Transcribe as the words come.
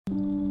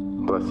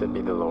Blessed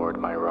be the Lord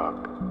my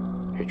rock,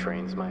 who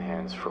trains my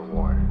hands for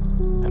war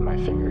and my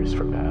fingers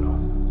for battle.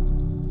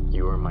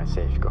 You are my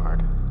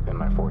safeguard and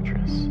my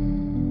fortress,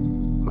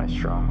 my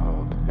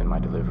stronghold and my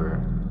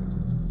deliverer,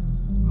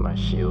 my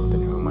shield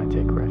in whom I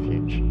take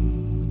refuge,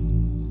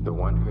 the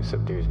one who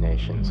subdues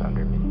nations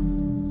under me.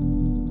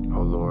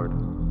 O Lord,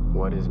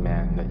 what is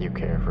man that you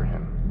care for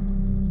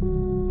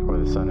him, or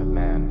the son of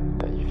man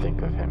that you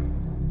think of him?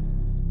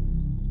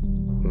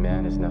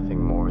 Man is nothing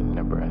more than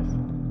a breath.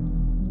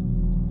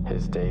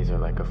 His days are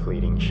like a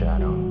fleeting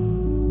shadow.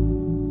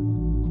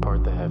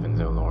 Part the heavens,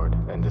 O Lord,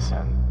 and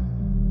descend.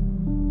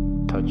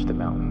 Touch the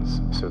mountains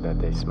so that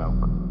they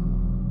smoke.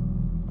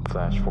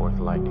 Flash forth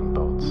lightning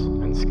bolts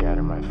and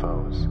scatter my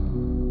foes.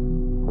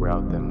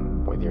 Rout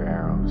them with your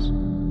arrows.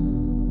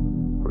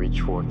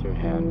 Reach forth your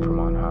hand from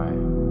on high.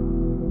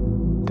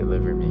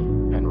 Deliver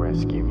me and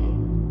rescue me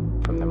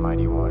from the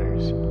mighty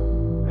waters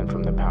and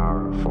from the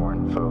power of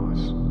foreign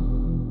foes,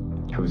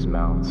 whose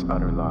mouths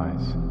utter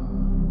lies,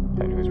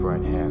 and whose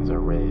right hands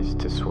are raised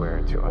to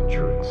swear to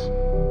untruths.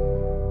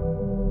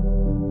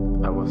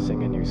 I will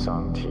sing a new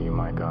song to you,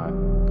 my God,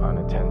 on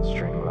a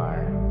 10-string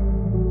lyre.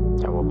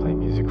 I will play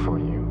music for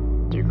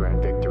you. You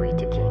grant victory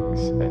to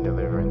kings and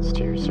deliverance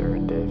to your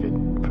servant David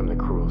from the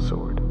cruel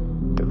sword.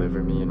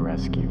 Deliver me and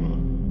rescue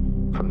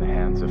me from the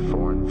hands of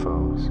foreign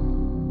foes,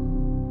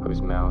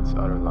 whose mouths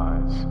utter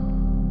lies,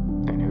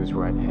 and whose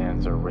right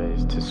hands are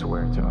raised to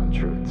swear to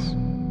untruths.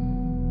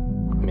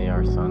 May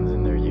our sons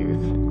in their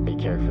youth be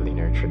carefully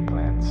nurtured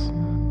plants,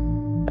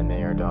 and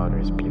may our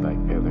daughters be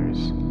like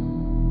pillars,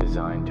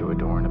 designed to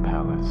adorn a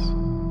palace.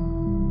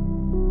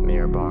 May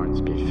our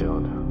barns be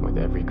filled with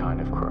every kind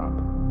of crop.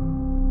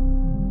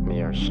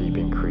 May our sheep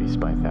increase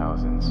by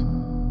thousands,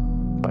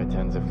 by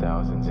tens of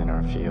thousands in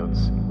our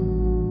fields,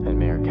 and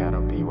may our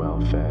cattle be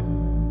well fed.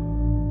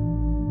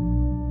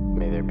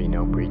 May there be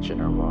no breach in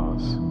our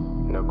walls,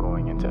 no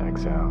going into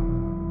exile,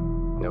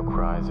 no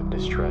cries of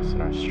distress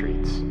in our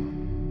streets.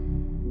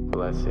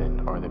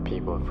 Blessed are the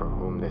people for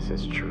whom this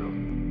is true.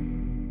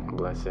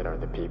 Blessed are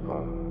the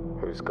people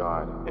whose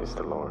God is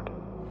the Lord.